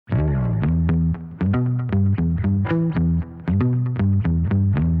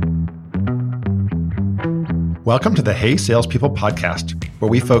Welcome to the Hey Salespeople podcast, where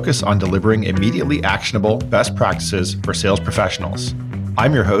we focus on delivering immediately actionable best practices for sales professionals.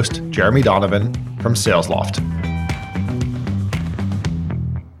 I'm your host, Jeremy Donovan from SalesLoft.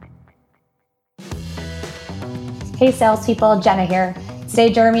 Hey salespeople, Jenna here.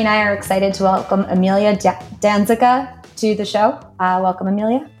 Today, Jeremy and I are excited to welcome Amelia Danzica to the show. Welcome,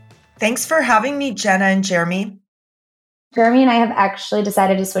 Amelia. Thanks for having me, Jenna and Jeremy. Jeremy and I have actually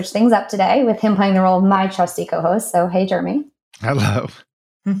decided to switch things up today with him playing the role of my trusty co-host. So, hey, Jeremy. Hello.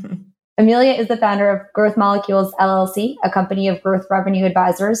 Amelia is the founder of Growth Molecules, LLC, a company of growth revenue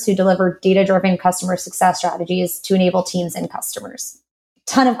advisors who deliver data-driven customer success strategies to enable teams and customers.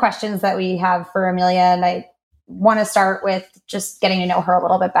 Ton of questions that we have for Amelia, and I want to start with just getting to know her a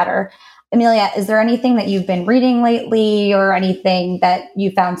little bit better. Amelia, is there anything that you've been reading lately or anything that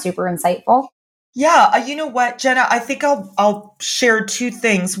you found super insightful? Yeah, you know what, Jenna, I think I'll share two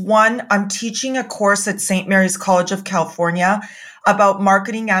things. One, I'm teaching a course at St. Mary's College of California about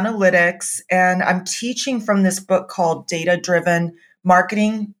marketing analytics, and I'm teaching from this book called Data Driven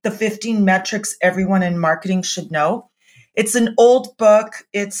Marketing, the 15 Metrics Everyone in Marketing Should Know. It's an old book.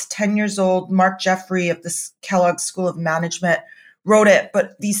 It's 10 years old. Mark Jeffrey of the Kellogg School of Management wrote it,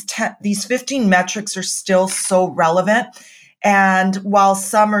 but these 15 metrics are still so relevant. And while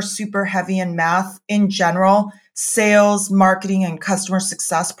some are super heavy in math, in general, sales, marketing, and customer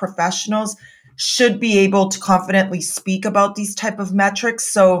success professionals should be able to confidently speak about these type of metrics.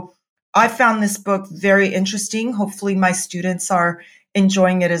 So I found this book very interesting. Hopefully my students are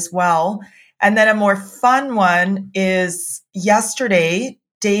enjoying it as well. And then a more fun one is yesterday,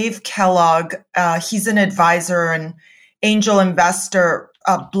 Dave Kellogg, he's an advisor and angel investor,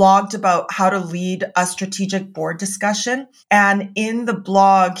 blogged about how to lead a strategic board discussion. And in the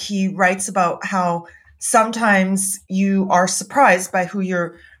blog, he writes about how sometimes you are surprised by who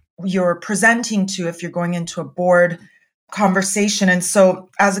you're presenting to if you're going into a board conversation. And so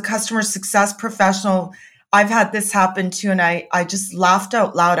as a customer success professional, I've had this happen too. And I just laughed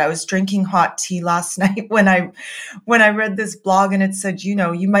out loud. I was drinking hot tea last night when I read this blog, and it said,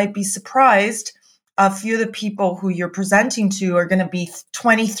 you might be surprised a few of the people who you're presenting to are going to be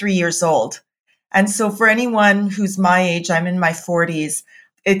 23 years old. And so for anyone who's my age, I'm in my 40s,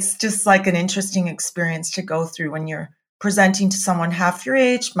 it's just like an interesting experience to go through when you're presenting to someone half your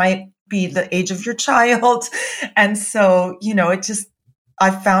age, might be the age of your child. And so,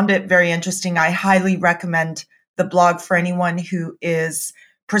 I found it very interesting. I highly recommend the blog for anyone who is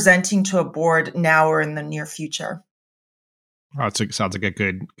presenting to a board now or in the near future. Oh, sounds like a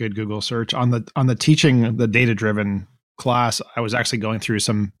good Google search. On the teaching the data-driven class, I was actually going through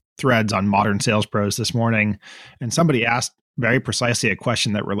some threads on Modern Sales Pros this morning, and somebody asked very precisely a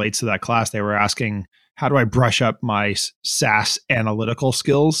question that relates to that class. They were asking, how do I brush up my SaaS analytical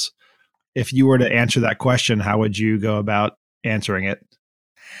skills? If you were to answer that question, how would you go about answering it?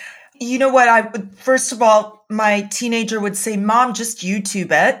 You know what? First of all, my teenager would say, Mom, just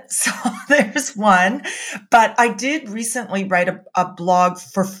YouTube it. So there's one. But I did recently write a blog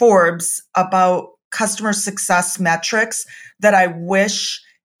for Forbes about customer success metrics that I wish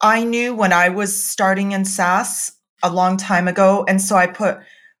I knew when I was starting in SaaS a long time ago. And so I put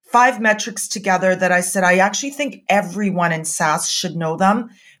 5 metrics together that I said, I actually think everyone in SaaS should know them,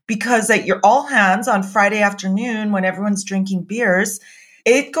 because at your all hands on Friday afternoon, when everyone's drinking beers,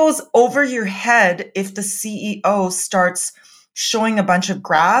 it goes over your head if the CEO starts showing a bunch of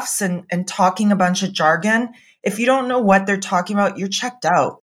graphs and talking a bunch of jargon. If you don't know what they're talking about, you're checked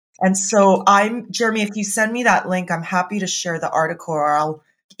out. And so Jeremy, if you send me that link, I'm happy to share the article, or I'll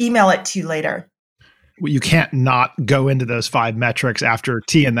email it to you later. Well, you can't not go into those 5 metrics after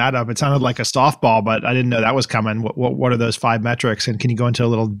teeing that up. It sounded like a softball, but I didn't know that was coming. What are those 5 metrics? And can you go into a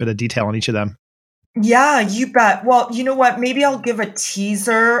little bit of detail on each of them? Yeah, you bet. Well, you know what? Maybe I'll give a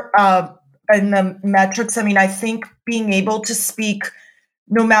teaser in the metrics. I mean, I think being able to speak,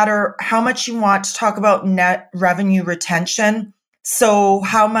 no matter how much you want to talk about net revenue retention. So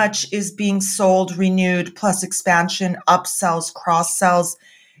how much is being sold, renewed, plus expansion, upsells, cross-sells,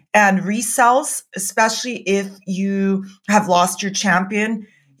 and resells, especially if you have lost your champion.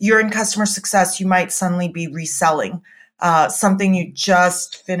 You're in customer success, you might suddenly be reselling something you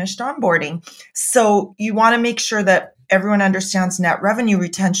just finished onboarding. So you want to make sure that everyone understands net revenue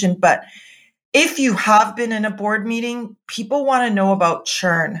retention. But if you have been in a board meeting, people want to know about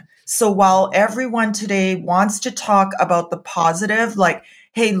churn. So while everyone today wants to talk about the positive, like,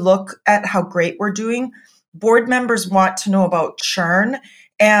 hey, look at how great we're doing, board members want to know about churn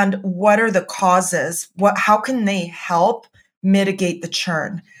and what are the causes? How can they help mitigate the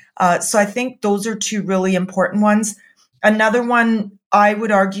churn? So I think those are 2 really important ones. Another one, I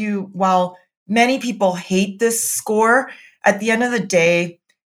would argue, while Many people hate this score. At the end of the day,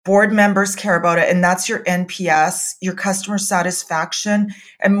 board members care about it, and that's your NPS, your customer satisfaction.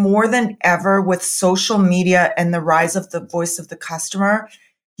 And more than ever with social media and the rise of the voice of the customer,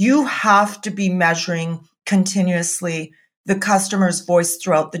 you have to be measuring continuously the customer's voice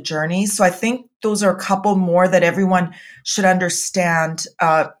throughout the journey. So I think those are a couple more that everyone should understand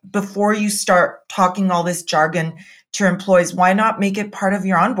before you start talking all this jargon to your employees. Why not make it part of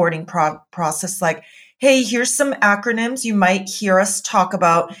your onboarding process? Like, hey, here's some acronyms you might hear us talk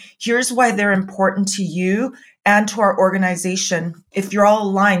about. Here's why they're important to you and to our organization. If you're all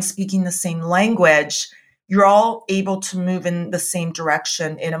aligned, speaking the same language, you're all able to move in the same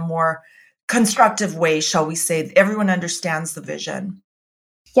direction in a more constructive way, shall we say. Everyone understands the vision.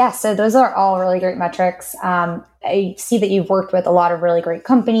 Yeah, so those are all really great metrics. I see that you've worked with a lot of really great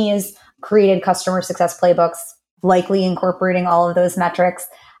companies, created customer success playbooks, likely incorporating all of those metrics.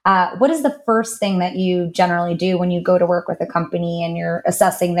 What is the first thing that you generally do when you go to work with a company and you're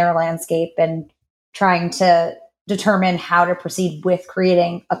assessing their landscape and trying to determine how to proceed with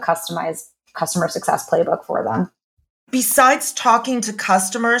creating a customized customer success playbook for them? Besides talking to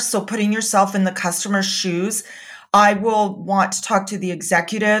customers, so putting yourself in the customer's shoes, I will want to talk to the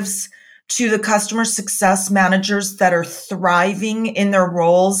executives, to the customer success managers that are thriving in their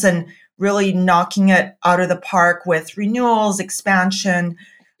roles and really knocking it out of the park with renewals, expansion,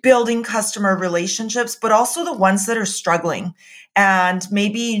 building customer relationships, but also the ones that are struggling and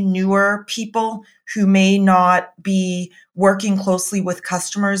maybe newer people who may not be working closely with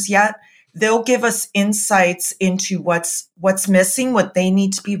customers yet. They'll give us insights into what's missing, what they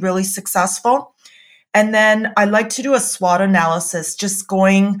need to be really successful. And then I like to do a SWOT analysis, just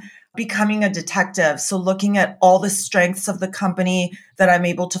becoming a detective. So looking at all the strengths of the company that I'm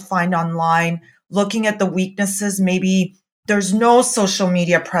able to find online, looking at the weaknesses. Maybe there's no social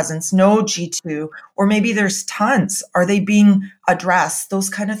media presence, no G2, or maybe there's tons. Are they being addressed? Those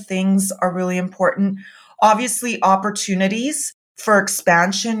kind of things are really important. Obviously, opportunities for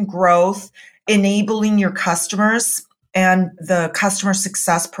expansion, growth, enabling your customers and the customer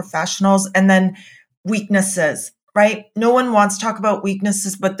success professionals, and then weaknesses, right? No one wants to talk about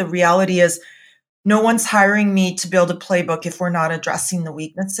weaknesses, but the reality is no one's hiring me to build a playbook if we're not addressing the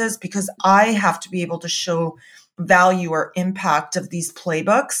weaknesses, because I have to be able to show value or impact of these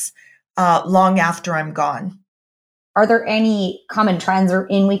playbooks long after I'm gone. Are there any common trends or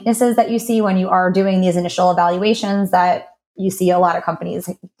weaknesses that you see when you are doing these initial evaluations that you see a lot of companies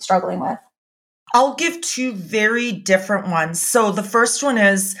struggling with? I'll give two very different ones. So the first one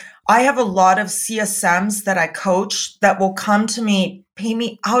is I have a lot of CSMs that I coach that will come to me, pay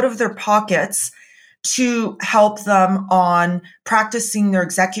me out of their pockets to help them on practicing their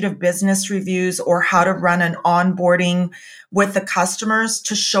executive business reviews or how to run an onboarding with the customers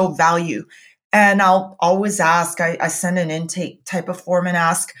to show value. And I'll always ask, I send an intake type of form and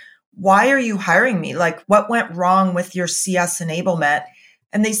ask, why are you hiring me? Like, what went wrong with your CS enablement?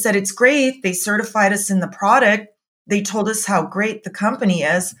 And they said, it's great. They certified us in the product. They told us how great the company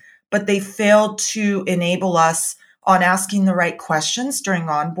is, but they failed to enable us on asking the right questions during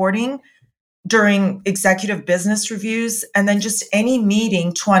onboarding, during executive business reviews, and then just any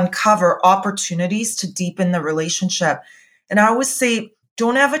meeting to uncover opportunities to deepen the relationship. And I always say,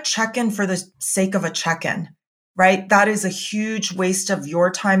 don't have a check-in for the sake of a check-in, right? That is a huge waste of your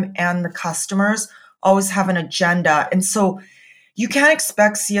time and the customers. Always have an agenda. And so you can't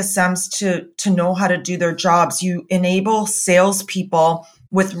expect CSMs to know how to do their jobs. You enable salespeople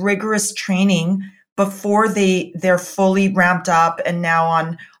with rigorous training before they're fully ramped up and now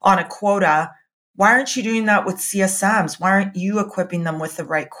on a quota. Why aren't you doing that with CSMs? Why aren't you equipping them with the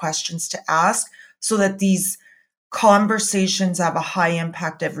right questions to ask so that these conversations have a high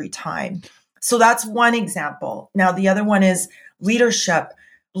impact every time? So that's one example. Now, the other one is leadership.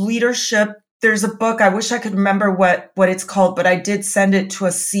 Leadership, there's a book, I wish I could remember what it's called, but I did send it to a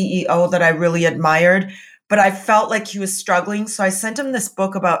CEO that I really admired, but I felt like he was struggling. So I sent him this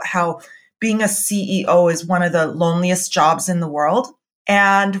book about how being a CEO is one of the loneliest jobs in the world.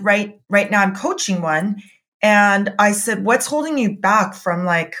 And right now I'm coaching one. And I said, what's holding you back from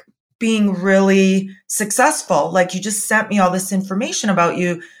like being really successful? Like, you just sent me all this information about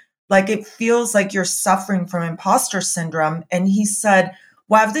you. Like, it feels like you're suffering from imposter syndrome. And he said,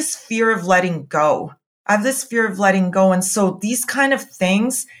 well, I have this fear of letting go. And so these kind of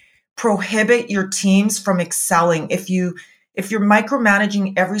things prohibit your teams from excelling. If you're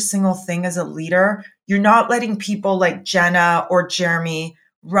micromanaging every single thing as a leader, you're not letting people like Jenna or Jeremy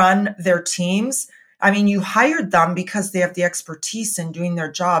run their teams. I mean, you hired them because they have the expertise in doing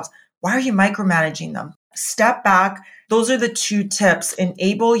their jobs. Why are you micromanaging them? Step back. Those are the two tips.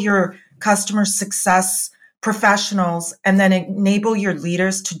 Enable your customer success professionals and then enable your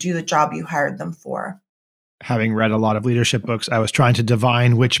leaders to do the job you hired them for. Having read a lot of leadership books, I was trying to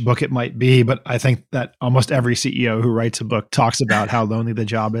divine which book it might be, but I think that almost every CEO who writes a book talks about how lonely the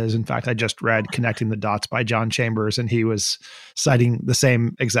job is. In fact, I just read Connecting the Dots by John Chambers, and he was citing the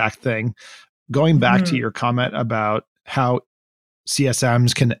same exact thing. Going back to your comment about how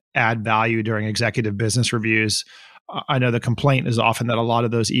CSMs can add value during executive business reviews, I know the complaint is often that a lot of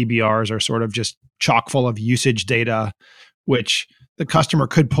those EBRs are sort of just chock full of usage data, which the customer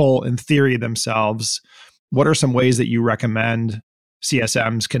could pull in theory themselves. What are some ways that you recommend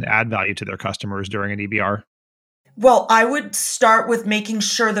CSMs can add value to their customers during an EBR? Well, I would start with making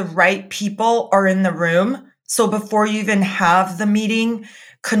sure the right people are in the room. So before you even have the meeting,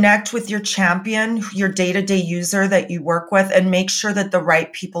 connect with your champion, your day-to-day user that you work with, and make sure that the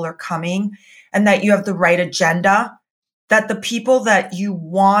right people are coming and that you have the right agenda, that the people that you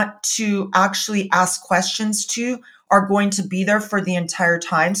want to actually ask questions to are going to be there for the entire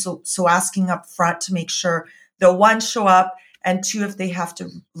time. So asking up front to make sure they'll, one, show up, and two, if they have to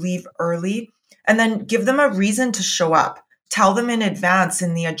leave early, and then give them a reason to show up. Tell them in advance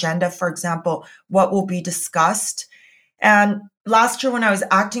in the agenda, for example, what will be discussed. And last year when I was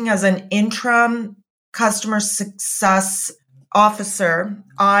acting as an interim customer success officer,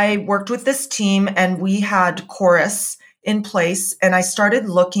 I worked with this team and we had Chorus in place, and I started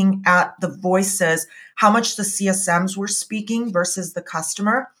looking at the voices, how much the CSMs were speaking versus the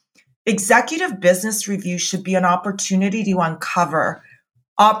customer. Executive business review should be an opportunity to uncover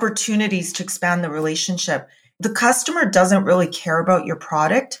opportunities to expand the relationship. The customer doesn't really care about your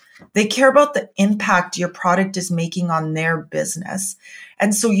product. They care about the impact your product is making on their business.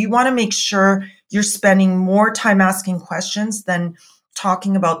 And so you want to make sure you're spending more time asking questions than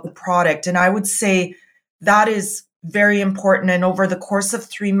talking about the product. And I would say that is very important. And over the course of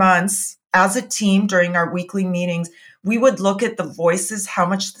 3 months, as a team during our weekly meetings, we would look at the voices, how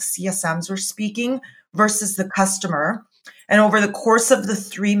much the CSMs were speaking versus the customer. And over the course of the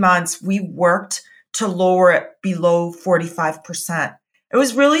 3 months, we worked to lower it below 45%. It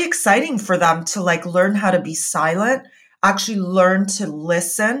was really exciting for them to learn how to be silent, actually learn to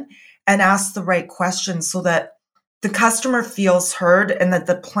listen and ask the right questions so that the customer feels heard and that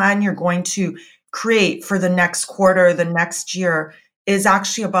the plan you're going to create for the next quarter, the next year is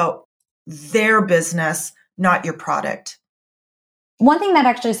actually about their business, not your product. One thing that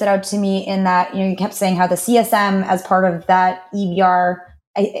actually stood out to me in that, you kept saying how the CSM as part of that EBR,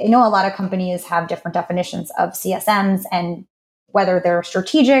 I know a lot of companies have different definitions of CSMs and whether they're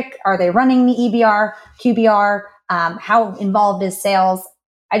strategic, are they running the EBR, QBR, how involved is sales?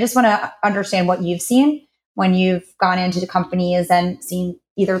 I just want to understand what you've seen when you've gone into the companies and seen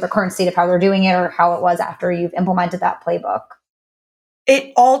either the current state of how they're doing it or how it was after you've implemented that playbook.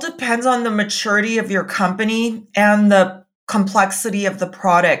 It all depends on the maturity of your company and the complexity of the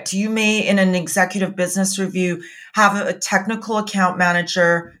product. You may, in an executive business review, have a technical account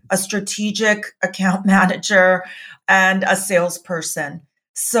manager, a strategic account manager, and a salesperson.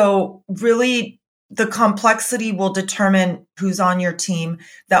 So really, the complexity will determine who's on your team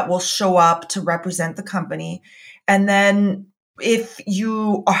that will show up to represent the company. And then if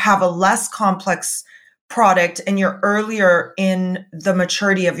you have a less complex product and you're earlier in the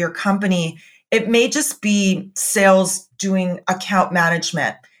maturity of your company, it may just be sales doing account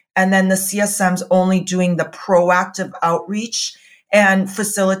management, and then the CSM's only doing the proactive outreach and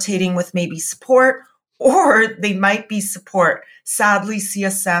facilitating with maybe support, or they might be support. Sadly,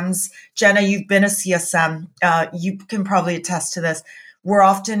 CSMs, Jenna, you've been a CSM. You can probably attest to this. We're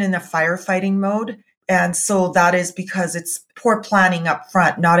often in a firefighting mode. And so that is because it's poor planning up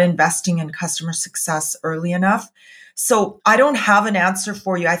front, not investing in customer success early enough. So I don't have an answer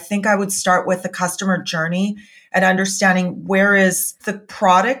for you. I think I would start with the customer journey and understanding where is the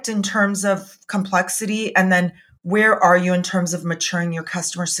product in terms of complexity, and then where are you in terms of maturing your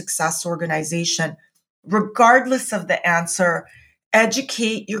customer success organization. Regardless of the answer,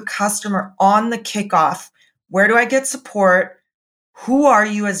 educate your customer on the kickoff. Where do I get support? Who are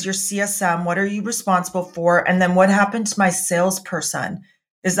you as your CSM? What are you responsible for? And then what happened to my salesperson?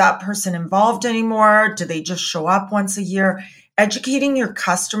 Is that person involved anymore? Do they just show up once a year? Educating your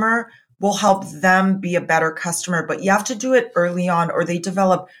customer will help them be a better customer, but you have to do it early on or they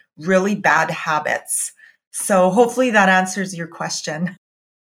develop really bad habits. So hopefully that answers your question.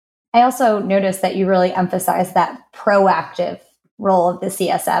 I also noticed that you really emphasize that proactive role of the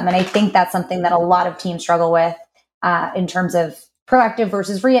CSM. And I think that's something that a lot of teams struggle with in terms of proactive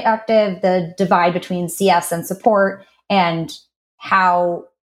versus reactive, the divide between CS and support, and how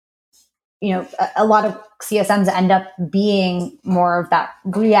a lot of CSMs end up being more of that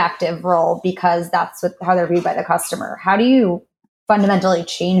reactive role because that's how they're viewed by the customer. How do you fundamentally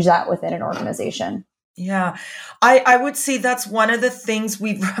change that within an organization? Yeah, I would say that's one of the things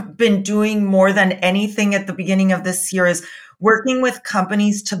we've been doing more than anything at the beginning of this year is working with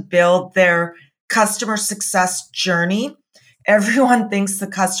companies to build their customer success journey. Everyone thinks the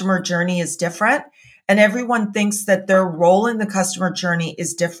customer journey is different, and everyone thinks that their role in the customer journey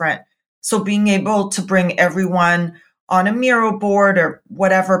is different. So being able to bring everyone on a Miro board or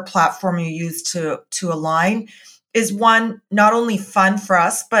whatever platform you use to align is one, not only fun for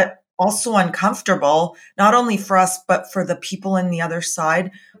us, but also uncomfortable, not only for us, but for the people on the other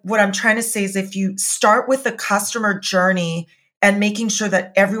side. What I'm trying to say is if you start with the customer journey and making sure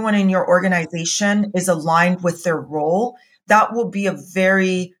that everyone in your organization is aligned with their role, that will be a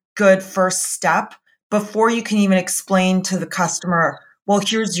very good first step before you can even explain to the customer, well,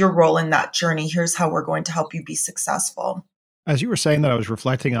 here's your role in that journey. Here's how we're going to help you be successful. As you were saying that, I was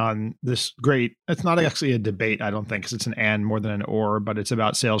reflecting on this it's not actually a debate, I don't think, because it's an and more than an or, but it's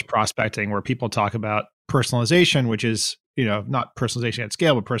about sales prospecting where people talk about personalization, which is, not personalization at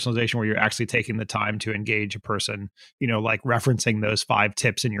scale, but personalization where you're actually taking the time to engage a person, like referencing those 5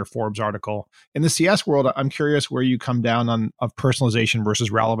 tips in your Forbes article. In the CS world, I'm curious where you come down of personalization versus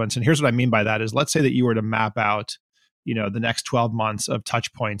relevance. And here's what I mean by that is let's say that you were to map out, the next 12 months of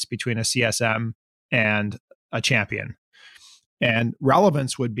touch points between a CSM and a champion. And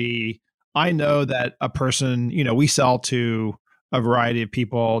relevance would be, I know that a person, we sell to a variety of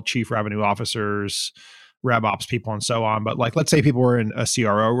people, chief revenue officers, rev ops people, and so on. But let's say people were in a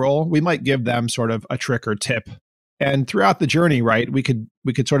CRO role, we might give them sort of a trick or tip. And throughout the journey, right, we could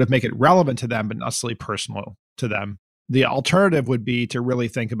sort of make it relevant to them, but not necessarily personal to them. The alternative would be to really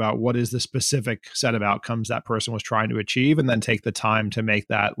think about what is the specific set of outcomes that person was trying to achieve, and then take the time to make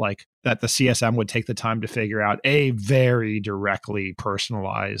that that the CSM would take the time to figure out a very directly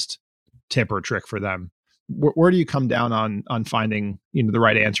personalized tip or trick for them. Where do you come down on finding the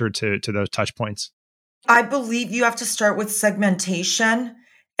right answer to those touch points? I believe you have to start with segmentation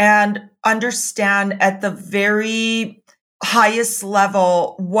and understand at the very highest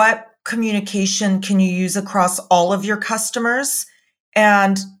level what communication can you use across all of your customers,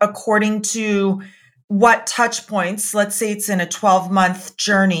 and according to what touch points, let's say it's in a 12-month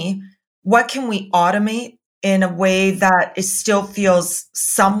journey, what can we automate in a way that it still feels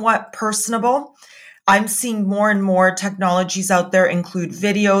somewhat personable? I'm seeing more and more technologies out there include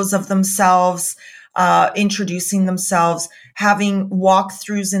videos of themselves, introducing themselves, having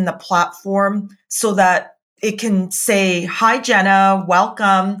walkthroughs in the platform so that it can say, hi, Jenna,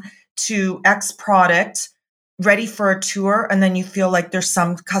 welcome to X product, ready for a tour, and then you feel like there's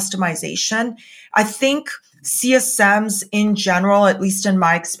some customization. I think CSMs in general, at least in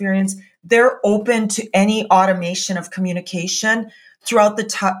my experience, they're open to any automation of communication throughout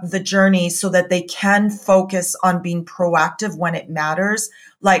the journey so that they can focus on being proactive when it matters.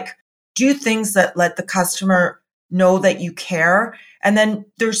 Like, do things that let the customer know that you care. And then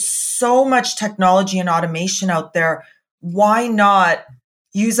there's so much technology and automation out there. Why not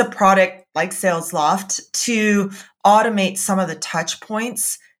use a product like SalesLoft to automate some of the touch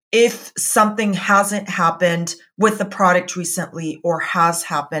points if something hasn't happened with the product recently or has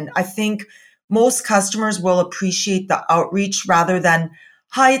happened? I think most customers will appreciate the outreach rather than,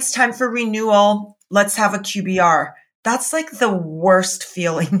 hi, it's time for renewal. Let's have a QBR. That's like the worst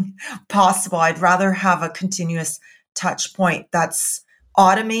feeling possible. I'd rather have a continuous touch point that's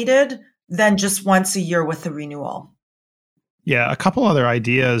automated than just once a year with a renewal. Yeah, a couple other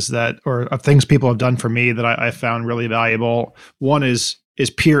ideas of things people have done for me that I found really valuable. One is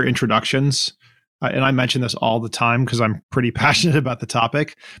peer introductions. And I mention this all the time because I'm pretty passionate about the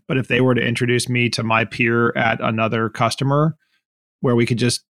topic. But if they were to introduce me to my peer at another customer where we could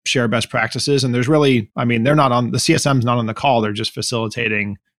just share best practices, and there's really, they're not on, the CSM's not on the call, they're just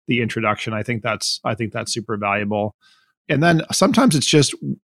facilitating the introduction. I think that's super valuable. And then sometimes it's just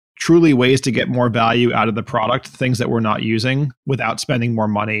truly ways to get more value out of the product, things that we're not using without spending more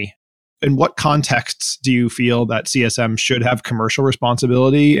money. In what contexts do you feel that CSM should have commercial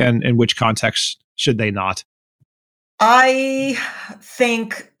responsibility, and in which contexts should they not? I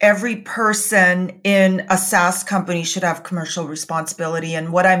think every person in a SaaS company should have commercial responsibility.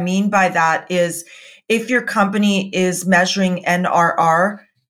 And what I mean by that is if your company is measuring NRR,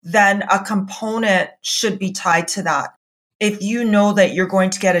 then a component should be tied to that. If you know that you're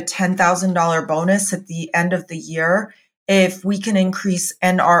going to get a $10,000 bonus at the end of the year, if we can increase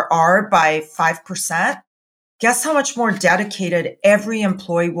NRR by 5%, guess how much more dedicated every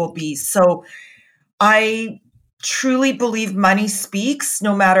employee will be. So I truly believe money speaks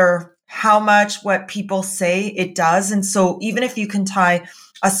no matter how much what people say it does. And so even if you can tie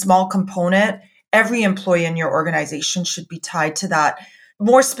a small component, every employee in your organization should be tied to that.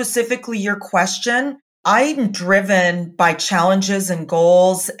 More specifically, your question, I'm driven by challenges and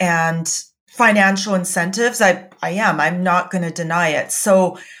goals and financial incentives. I am. I'm not going to deny it.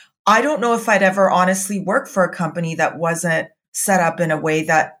 So I don't know if I'd ever honestly work for a company that wasn't set up in a way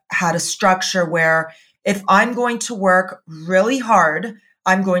that had a structure where if I'm going to work really hard,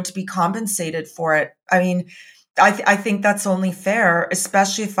 I'm going to be compensated for it. I mean, I think that's only fair,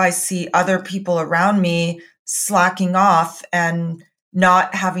 especially if I see other people around me slacking off and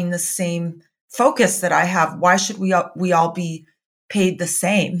not having the same focus that I have. Why should we all be paid the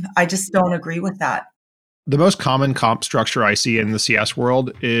same? I just don't agree with that. The most common comp structure I see in the CS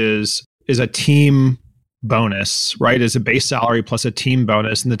world is a team bonus, right? Is a base salary plus a team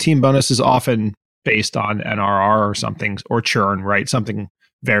bonus. And the team bonus is often based on NRR or something, or churn, right? Something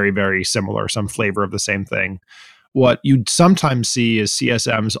very, very similar, some flavor of the same thing. What you'd sometimes see is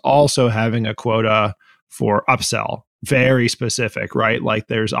CSMs also having a quota for upsell, very specific, right? Like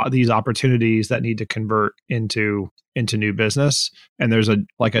there's these opportunities that need to convert into new business, and there's an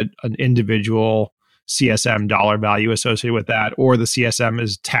individual CSM dollar value associated with that, or the CSM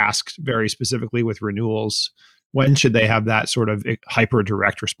is tasked very specifically with renewals. When should they have that sort of hyper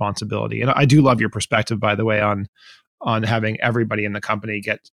direct responsibility? And I do love your perspective, by the way, on having everybody in the company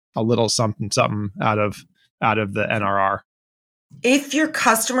get a little something out of the NRR. If your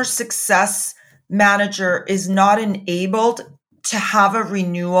customer success manager is not enabled to have a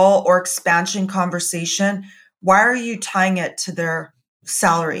renewal or expansion conversation, why are you tying it to their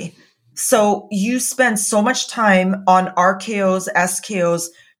salary? So you spend so much time on RKOs, SKOs,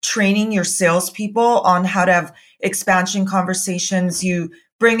 training your salespeople on how to have expansion conversations. You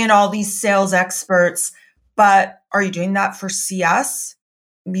bring in all these sales experts, but are you doing that for CS?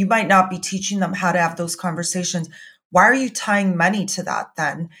 You might not be teaching them how to have those conversations. Why are you tying money to that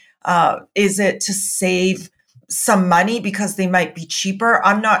then? Is it to save some money because they might be cheaper?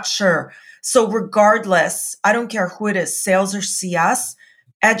 I'm not sure. So regardless, I don't care who it is, sales or CS,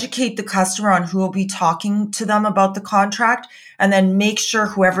 educate the customer on who will be talking to them about the contract, and then make sure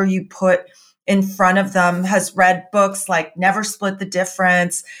whoever you put in front of them has read books like Never Split the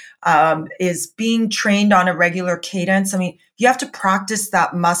Difference, is being trained on a regular cadence. I mean, you have to practice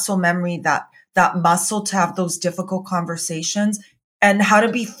that muscle memory, that muscle to have those difficult conversations, and how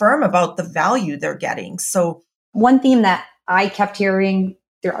to be firm about the value they're getting. So one theme that I kept hearing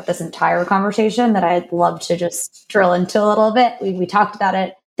throughout this entire conversation that I'd love to just drill into a little bit, we talked about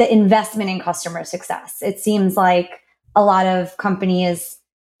it, the investment in customer success. It seems like a lot of companies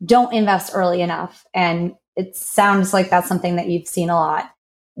don't invest early enough, and it sounds like that's something that you've seen a lot.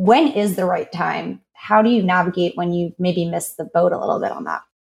 When is the right time? How do you navigate when you maybe miss the boat a little bit on that?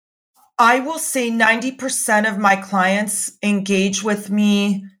 I will say 90% of my clients engage with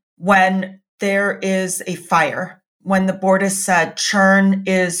me when there is a fire, when the board has said churn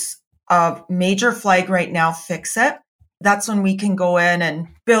is a major flag right now, fix it. That's when we can go in and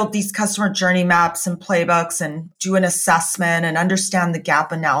build these customer journey maps and playbooks and do an assessment and understand the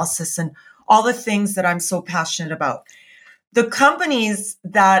gap analysis and all the things that I'm so passionate about. The companies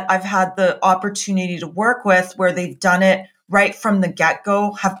that I've had the opportunity to work with where they've done it right from the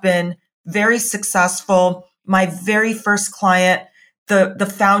get-go have been very successful. My very first client,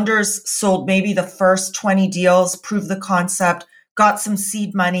 the founders sold maybe the first 20 deals, proved the concept, got some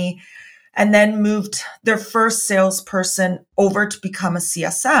seed money, and then moved their first salesperson over to become a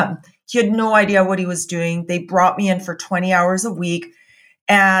CSM. He had no idea what he was doing. They brought me in for 20 hours a week,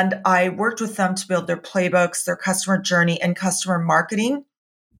 and I worked with them to build their playbooks, their customer journey, and customer marketing.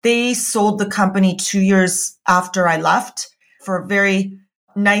 They sold the company 2 years after I left for a very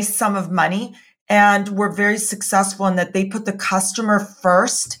nice sum of money, and were very successful in that they put the customer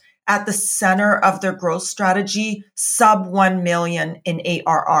first at the center of their growth strategy, sub 1 million in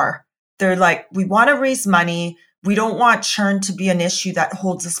ARR. They're like, we want to raise money. We don't want churn to be an issue that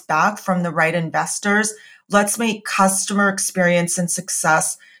holds us back from the right investors. Let's make customer experience and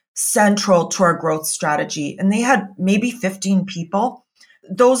success central to our growth strategy. And they had maybe 15 people.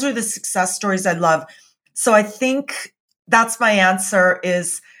 Those are the success stories I love. So I think that's my answer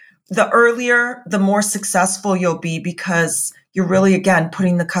is the earlier, the more successful you'll be because you're really, again,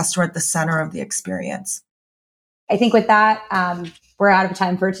 putting the customer at the center of the experience. I think with that, we're out of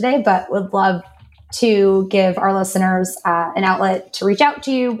time for today, but would love to give our listeners an outlet to reach out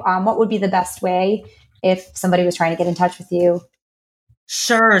to you. What would be the best way if somebody was trying to get in touch with you?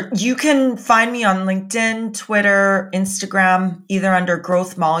 Sure. You can find me on LinkedIn, Twitter, Instagram, either under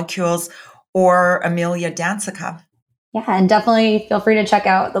Growth Molecules or Amelia Dansica. Yeah, and definitely feel free to check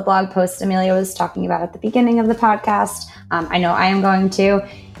out the blog post Amelia was talking about at the beginning of the podcast. I know I am going to.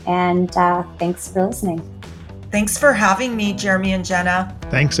 And thanks for listening. Thanks for having me, Jeremy and Jenna.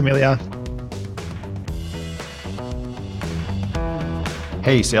 Thanks, Amelia.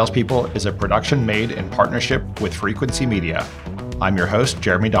 Hey Salespeople is a production made in partnership with Frequency Media. I'm your host,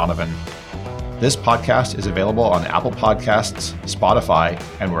 Jeremy Donovan. This podcast is available on Apple Podcasts, Spotify,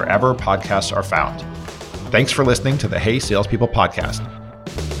 and wherever podcasts are found. Thanks for listening to the Hey Salespeople podcast.